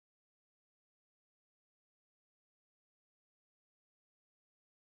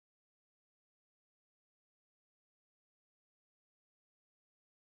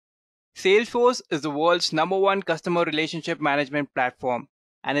Salesforce is the world's #1 customer relationship management platform,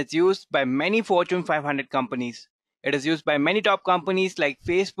 and it's used by many Fortune 500 companies. It is used by many top companies like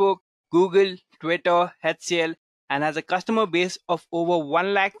Facebook, Google, Twitter, HCL, and has a customer base of over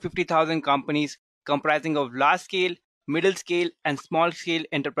 150,000 companies comprising of large-scale, middle-scale, and small-scale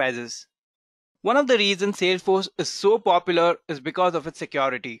enterprises. One of the reasons Salesforce is so popular is because of its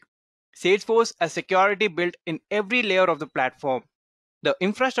security. Salesforce has security built in every layer of the platform. The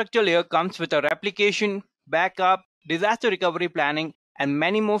infrastructure layer comes with a replication, backup, disaster recovery planning, and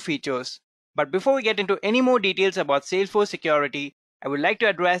many more features. But before we get into any more details about Salesforce security, I would like to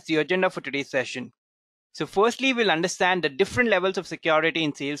address the agenda for today's session. So firstly, we'll understand the different levels of security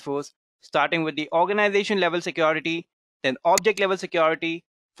in Salesforce, starting with the organization level security, then object level security,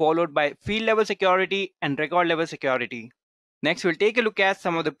 followed by field level security and record level security. Next, we'll take a look at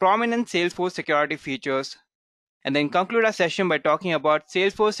some of the prominent Salesforce security features, and then conclude our session by talking about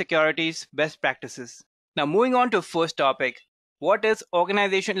Salesforce security's best practices. Now moving on to the first topic, what is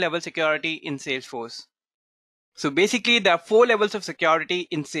organization level security in Salesforce? So basically there are 4 levels of security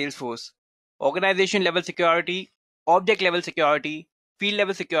in Salesforce: organization level security, object level security, field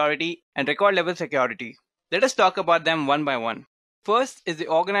level security, and record level security. Let us talk about them one by one. First is the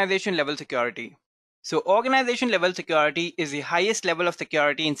organization level security. So organization level security is the highest level of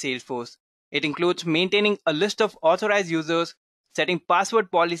security in Salesforce. It includes maintaining a list of authorized users, setting password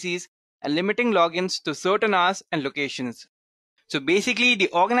policies, and limiting logins to certain hours and locations. So basically,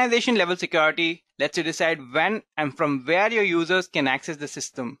 the organization level security lets you decide when and from where your users can access the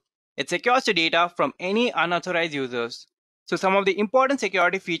system. It secures the data from any unauthorized users. So some of the important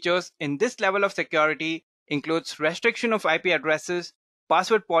security features in this level of security includes restriction of IP addresses,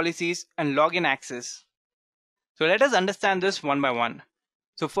 password policies, and login access. So let us understand this one by one.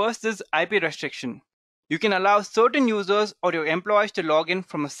 So first is IP restriction. You can allow certain users or your employees to log in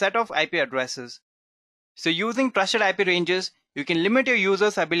from a set of IP addresses. So using trusted IP ranges, you can limit your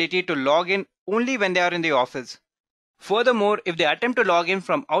users' ability to log in only when they are in the office. Furthermore, if they attempt to log in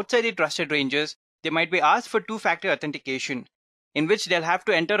from outside the trusted ranges, they might be asked for two-factor authentication, in which they'll have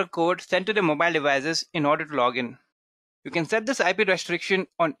to enter a code sent to their mobile devices in order to log in. You can set this IP restriction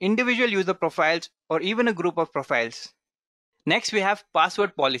on individual user profiles or even a group of profiles. Next, we have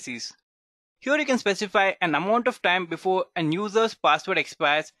password policies. Here you can specify an amount of time before a user's password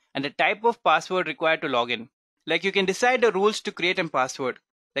expires and the type of password required to log in. Like you can decide the rules to create a password.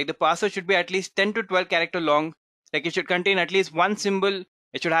 Like the password should be at least 10 to 12 character long. Like it should contain at least one symbol.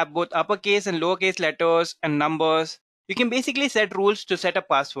 It should have both uppercase and lowercase letters and numbers. You can basically set rules to set a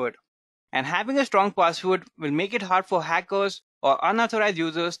password. And having a strong password will make it hard for hackers or unauthorized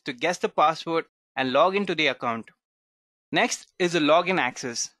users to guess the password and log into the account. Next is the login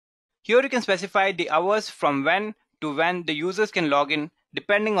access. Here you can specify the hours from when to when the users can log in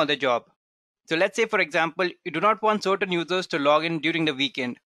depending on the job. So let's say, for example, you do not want certain users to log in during the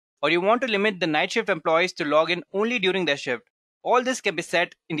weekend, or you want to limit the night shift employees to log in only during their shift. All this can be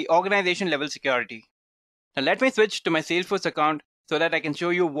set in the organization level security. Now let me switch to my Salesforce account so that I can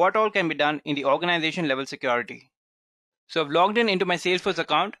show you what all can be done in the organization level security. So I've logged in into my Salesforce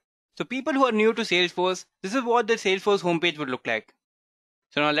account. So people who are new to Salesforce, this is what the Salesforce homepage would look like.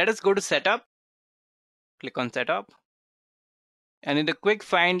 So now let us go to Setup, click on Setup, and in the quick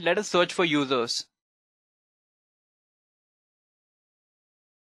find, let us search for users.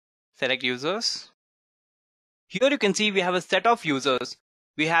 Select users. Here you can see we have a set of users.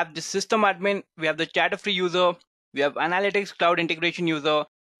 We have the system admin, we have the chatter-free user, we have analytics cloud integration user,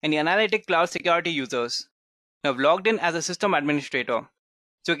 and the analytic cloud security users. Now I've logged in as a system administrator.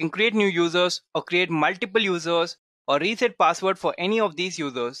 So you can create new users or create multiple users or reset password for any of these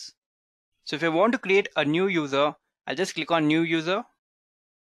users. So if I want to create a new user, I'll just click on new user.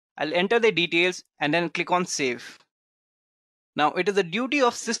 I'll enter the details and then click on save. Now it is the duty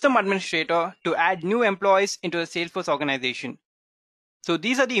of system administrator to add new employees into the Salesforce organization. So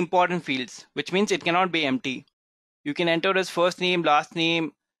these are the important fields, which means it cannot be empty. You can enter his first name, last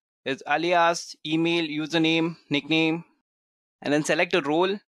name, his alias, email, username, nickname, and then select a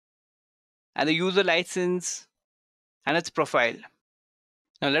role and the user license and its profile.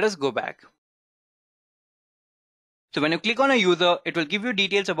 Now let us go back. So when you click on a user, it will give you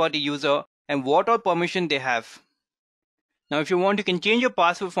details about the user and what all permission they have. Now if you want, you can change your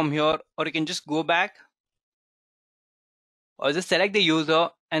password from here, or you can just go back or just select the user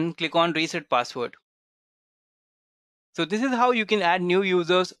and click on reset password. So this is how you can add new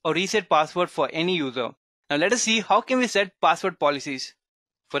users or reset password for any user. Now let us see how can we set password policies.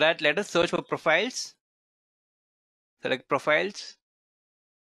 For that, let us search for profiles. Select profiles.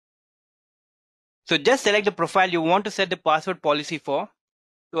 So just select the profile you want to set the password policy for.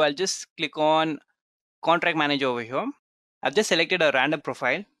 So I'll just click on contract manager over here. I've just selected a random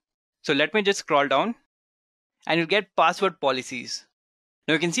profile. So let me just scroll down and you'll get password policies.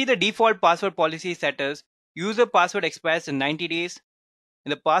 Now you can see the default password policy set as user password expires in 90 days. In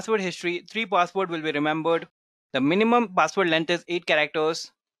the password history, 3 passwords will be remembered. The minimum password length is 8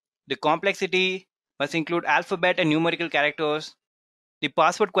 characters. The complexity must include alphabet and numerical characters. The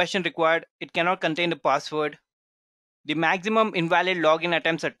password question required, it cannot contain the password. The maximum invalid login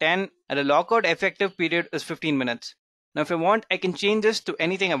attempts are 10 and the lockout effective period is 15 minutes. Now if I want, I can change this to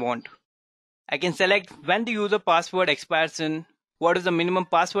anything I want. I can select when the user password expires in, what is the minimum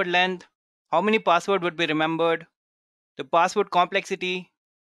password length, how many passwords would be remembered, the password complexity,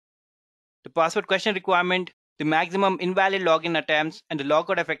 the password question requirement, the maximum invalid login attempts, and the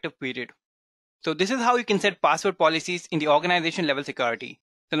lockout effective period. So this is how you can set password policies in the organization level security.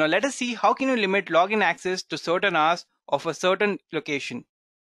 So now let us see how can you limit login access to certain hours of a certain location.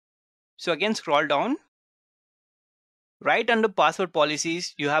 So again, scroll down. Right under password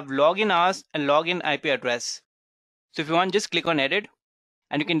policies, you have login hours and login IP address. So if you want, just click on edit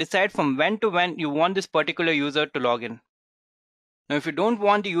and you can decide from when to when you want this particular user to log in. Now if you don't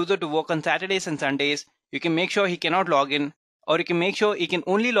want the user to work on Saturdays and Sundays, you can make sure he cannot log in, or you can make sure he can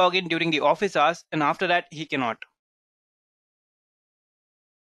only log in during the office hours and after that he cannot.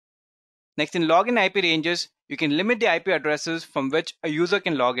 Next, in login IP ranges, you can limit the IP addresses from which a user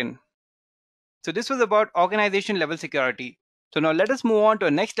can log in. So this was about organization level security. So now let us move on to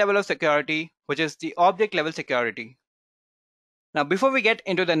the next level of security, which is the object level security. Now before we get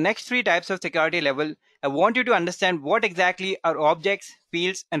into the next 3 types of security level, I want you to understand what exactly are objects,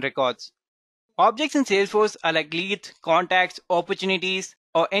 fields, and records. Objects in Salesforce are like leads, contacts, opportunities,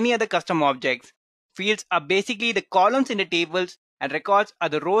 or any other custom objects. Fields are basically the columns in the tables and records are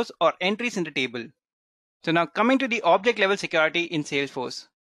the rows or entries in the table. So now coming to the object level security in Salesforce.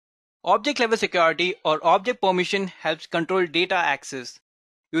 Object level security or object permission helps control data access.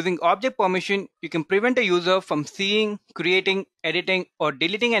 Using object permission, you can prevent a user from seeing, creating, editing, or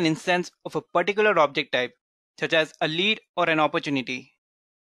deleting an instance of a particular object type, such as a lead or an opportunity.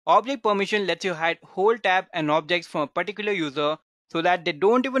 Object permission lets you hide whole tab and objects from a particular user so that they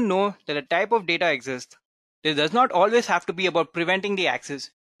don't even know that a type of data exists. This does not always have to be about preventing the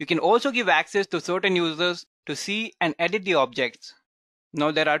access. You can also give access to certain users to see and edit the objects.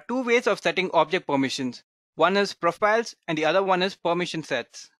 Now there are 2 ways of setting object permissions. One is profiles and the other one is permission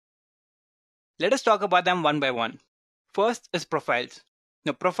sets. Let us talk about them one by one. First is profiles.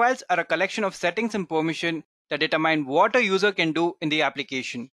 Now profiles are a collection of settings and permission that determine what a user can do in the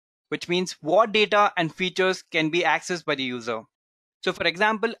application, which means what data and features can be accessed by the user. So for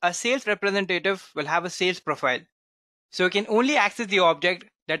example, a sales representative will have a sales profile. So he can only access the object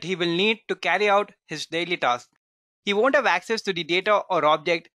that he will need to carry out his daily task. He won't have access to the data or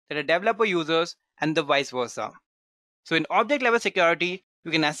object that a developer uses and the vice versa. So in object level security,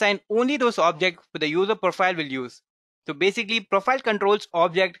 you can assign only those objects that the user profile will use. So basically, profile controls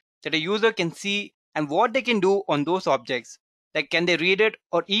objects that a user can see and what they can do on those objects. Like can they read it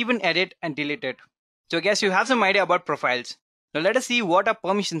or even edit and delete it. So I guess you have some idea about profiles. Now let us see what are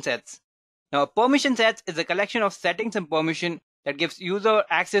permission sets. Now permission sets is a collection of settings and permission that gives user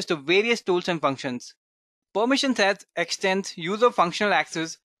access to various tools and functions. Permission sets extends user functional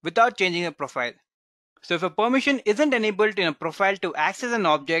access without changing a profile. So if a permission isn't enabled in a profile to access an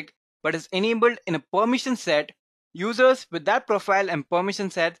object but is enabled in a permission set, users with that profile and permission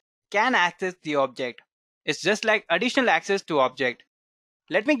set can access the object. It's just like additional access to object.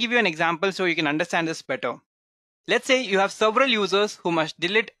 Let me give you an example so you can understand this better. Let's say you have several users who must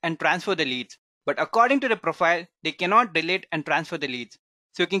delete and transfer the leads, but according to the profile, they cannot delete and transfer the leads.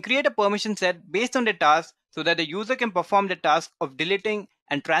 So you can create a permission set based on the task so that the user can perform the task of deleting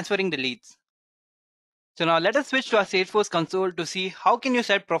and transferring the leads. So now let us switch to our Salesforce console to see how can you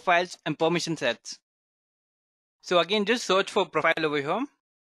set profiles and permission sets. So again, just search for profile over here.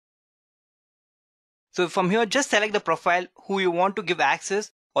 So from here, just select the profile who you want to give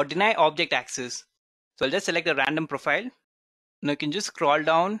access or deny object access. So I'll just select a random profile. Now you can just scroll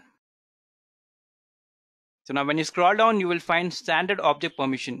down. So now when you scroll down, you will find standard object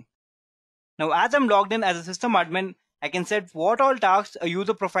permission. Now as I'm logged in as a system admin, I can set what all tasks a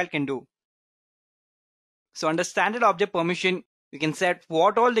user profile can do. So under standard object permission, you can set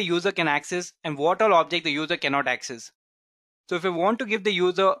what all the user can access and what all object the user cannot access. So if I want to give the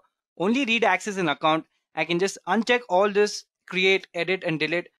user only read access in account, I can just uncheck all this, create, edit and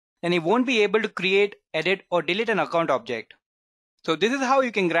delete. Then he won't be able to create, edit or delete an account object. So this is how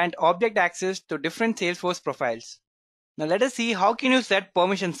you can grant object access to different Salesforce profiles. Now let us see how can you set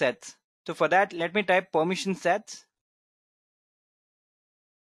permission sets. So for that, let me type permission sets.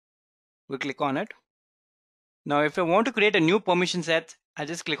 We'll click on it. Now if I want to create a new permission set, I'll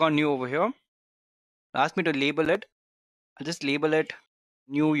just click on new over here. Ask me to label it. I'll just label it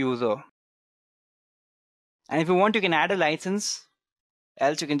new user. And if you want, you can add a license,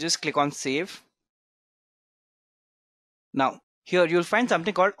 else you can just click on save. Now here you'll find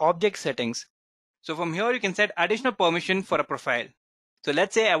something called object settings. So from here you can set additional permission for a profile. So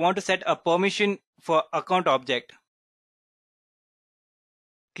let's say I want to set a permission for account object.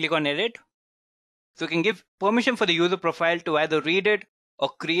 Click on edit. So you can give permission for the user profile to either read it or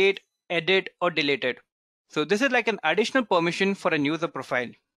create, edit or delete it. So this is like an additional permission for a user profile.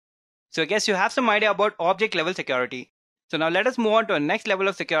 So I guess you have some idea about object level security. So now let us move on to the next level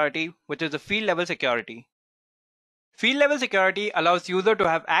of security, which is the field level security. Field level security allows user to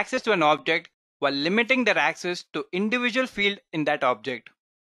have access to an object while limiting their access to individual field in that object.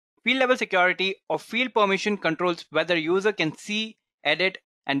 Field level security or field permission controls whether user can see, edit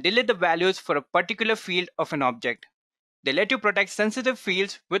and delete the values for a particular field of an object. They let you protect sensitive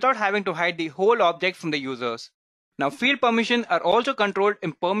fields without having to hide the whole object from the users. Now field permissions are also controlled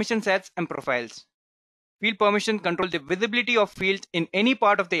in permission sets and profiles. Field permissions control the visibility of fields in any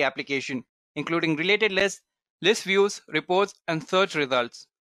part of the application, including related lists, list views, reports, and search results.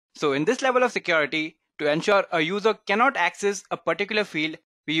 So in this level of security, to ensure a user cannot access a particular field,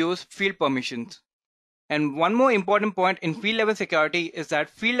 we use field permissions. And one more important point in field level security is that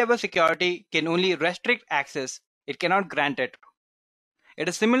field level security can only restrict access. It cannot grant it. It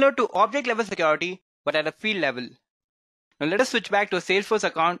is similar to object level security, but at a field level. Now let us switch back to a Salesforce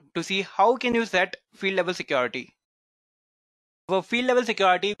account to see how can you set field level security. For field level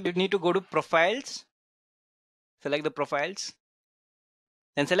security, you need to go to profiles, select the profiles,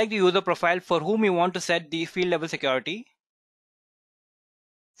 then select the user profile for whom you want to set the field level security.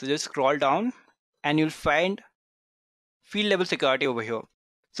 So just scroll down and you'll find field level security over here.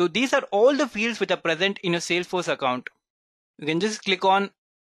 So these are all the fields which are present in your Salesforce account. You can just click on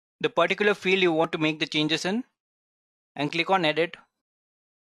the particular field you want to make the changes in and click on edit.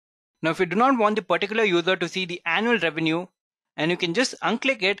 Now if you do not want the particular user to see the annual revenue, and you can just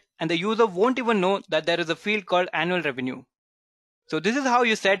unclick it and the user won't even know that there is a field called annual revenue. So this is how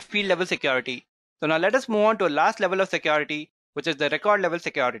you set field level security. So now let us move on to a last level of security, which is the record level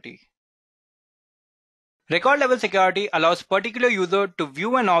security. Record level security allows particular user to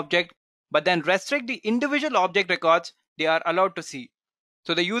view an object but then restrict the individual object records they are allowed to see.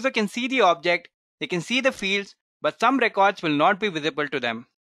 So the user can see the object, they can see the fields, but some records will not be visible to them.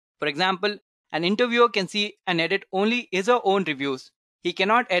 For example, an interviewer can see and edit only his or her own reviews. He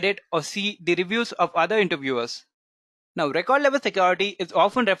cannot edit or see the reviews of other interviewers. Now, record level security is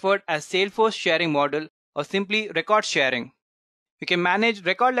often referred as Salesforce sharing model or simply record sharing. You can manage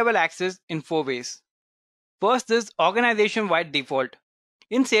record level access in 4 ways. First is organization-wide default.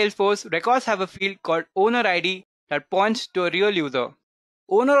 In Salesforce, records have a field called owner ID that points to a real user.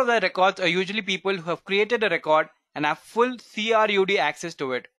 Owner of the records are usually people who have created a record and have full CRUD access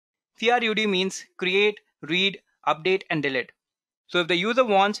to it. CRUD means create, read, update, and delete. So if the user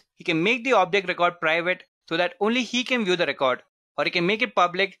wants, he can make the object record private so that only he can view the record, or he can make it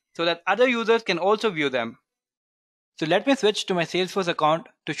public so that other users can also view them. So let me switch to my Salesforce account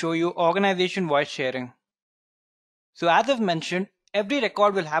to show you organization-wide sharing. So as I've mentioned, every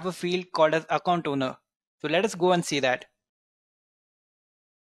record will have a field called as account owner. So let us go and see that.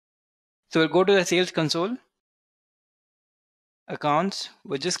 So we'll go to the Sales console. Accounts,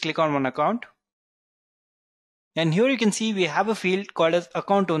 we'll just click on one account. And here you can see we have a field called as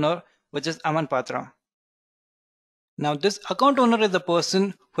account owner, which is Aman Patra. Now this account owner is the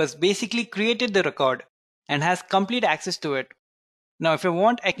person who has basically created the record and has complete access to it. Now if I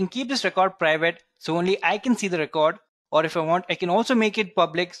want, I can keep this record private so only I can see the record, or if I want, I can also make it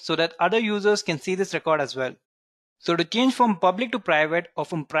public so that other users can see this record as well. So to change from public to private or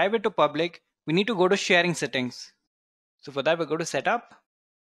from private to public, we need to go to sharing settings. So for that, we'll go to setup.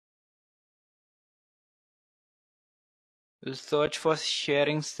 We'll search for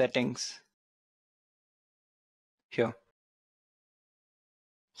sharing settings. Here.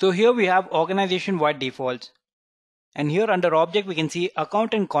 So here we have organization-wide defaults. And here under object, we can see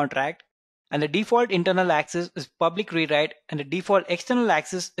account and contract. And the default internal access is public rewrite and the default external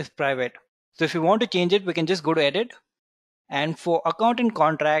access is private. So if you want to change it, we can just go to edit. And for account and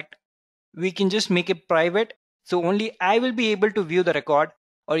contract, we can just make it private. So only I will be able to view the record,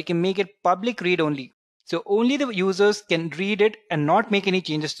 or you can make it public read only. So only the users can read it and not make any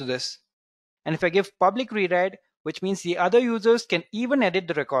changes to this. And if I give public rewrite, which means the other users can even edit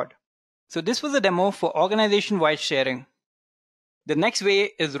the record. So this was a demo for organization-wide sharing. The next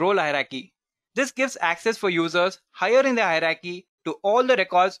way is role hierarchy. This gives access for users higher in the hierarchy to all the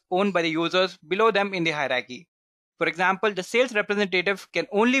records owned by the users below them in the hierarchy. For example, the sales representative can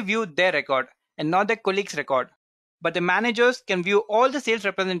only view their record and not their colleague's record, but the managers can view all the sales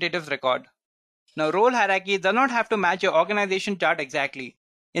representatives' record. Now, role hierarchy does not have to match your organization chart exactly.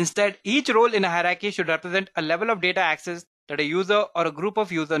 Instead, each role in a hierarchy should represent a level of data access that a user or a group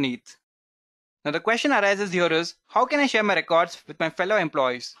of users needs. Now, the question arises here is, how can I share my records with my fellow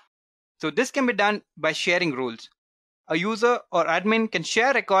employees? So this can be done by sharing roles. A user or admin can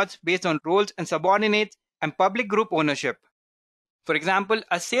share records based on roles and subordinates and public group ownership. For example,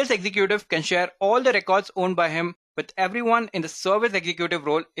 a sales executive can share all the records owned by him with everyone in the service executive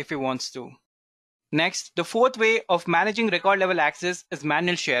role if he wants to. Next, the fourth way of managing record level access is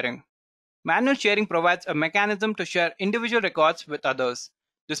manual sharing. Manual sharing provides a mechanism to share individual records with others.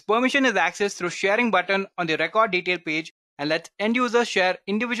 This permission is accessed through sharing button on the record detail page and lets end users share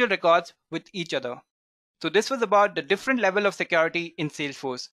individual records with each other. So this was about the different level of security in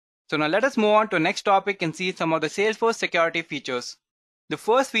Salesforce. So now let us move on to the next topic and see some of the Salesforce security features. The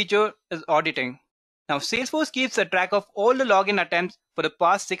first feature is auditing. Now Salesforce keeps a track of all the login attempts for the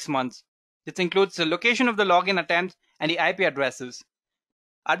past 6 months. This includes the location of the login attempts and the IP addresses.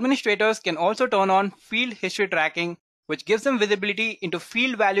 Administrators can also turn on field history tracking, which gives them visibility into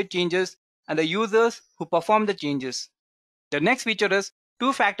field value changes and the users who perform the changes. The next feature is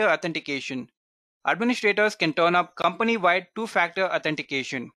two-factor authentication. Administrators can turn up company-wide two-factor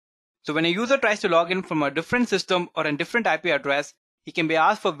authentication. So when a user tries to log in from a different system or a different IP address, he can be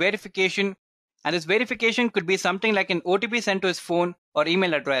asked for verification, and this verification could be something like an OTP sent to his phone or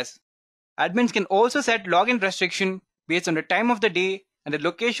email address. Admins can also set login restriction based on the time of the day and the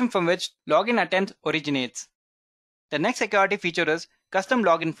location from which login attempt originates. The next security feature is custom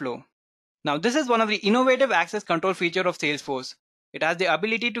login flow. Now this is one of the innovative access control feature of Salesforce. It has the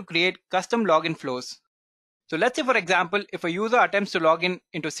ability to create custom login flows. So let's say for example, if a user attempts to log in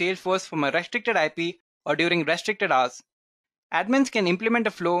into Salesforce from a restricted IP or during restricted hours, admins can implement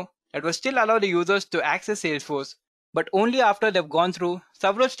a flow that will still allow the users to access Salesforce, but only after they've gone through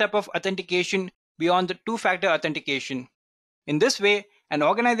several steps of authentication beyond the two-factor authentication. In this way, an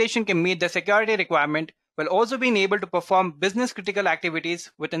organization can meet the security requirement while also being able to perform business-critical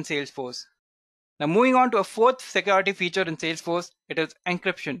activities within Salesforce. Now moving on to a fourth security feature in Salesforce, it is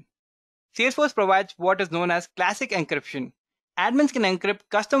encryption. Salesforce provides what is known as classic encryption. Admins can encrypt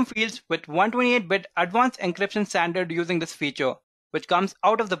custom fields with 128-bit advanced encryption standard using this feature, which comes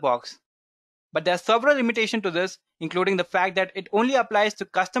out of the box. But there are several limitations to this, including the fact that it only applies to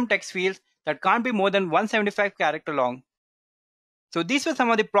custom text fields that can't be more than 175 characters long. So these were some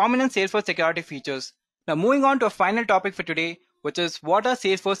of the prominent Salesforce security features. Now moving on to a final topic for today, which is what are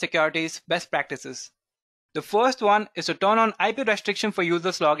Salesforce security's best practices. The first one is to turn on IP restriction for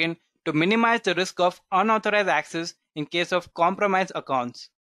users login to minimize the risk of unauthorized access in case of compromised accounts.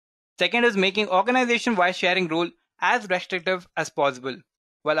 Second is making organization-wide sharing rule as restrictive as possible,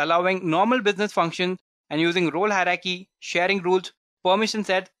 while allowing normal business functions and using role hierarchy, sharing rules, permission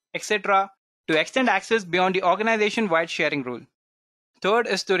sets, etc. to extend access beyond the organization-wide sharing rule. Third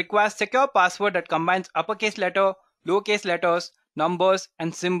is to require secure password that combines uppercase letter, lowercase letters, numbers,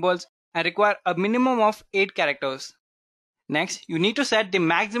 and symbols and require a minimum of 8 characters. Next, you need to set the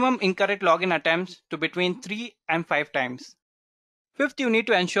maximum incorrect login attempts to between 3 and 5 times. Fifth, you need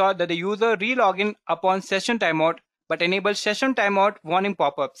to ensure that the user re-login upon session timeout but enable session timeout warning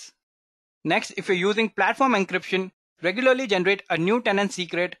pop-ups. Next, if you're using platform encryption, regularly generate a new tenant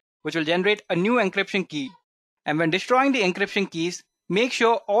secret which will generate a new encryption key. And when destroying the encryption keys, make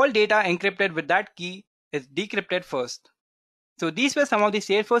sure all data encrypted with that key is decrypted first. So these were some of the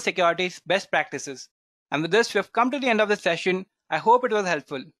Salesforce security's best practices. And with this, we have come to the end of the session. I hope it was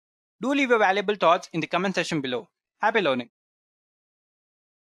helpful. Do leave your valuable thoughts in the comment section below. Happy learning.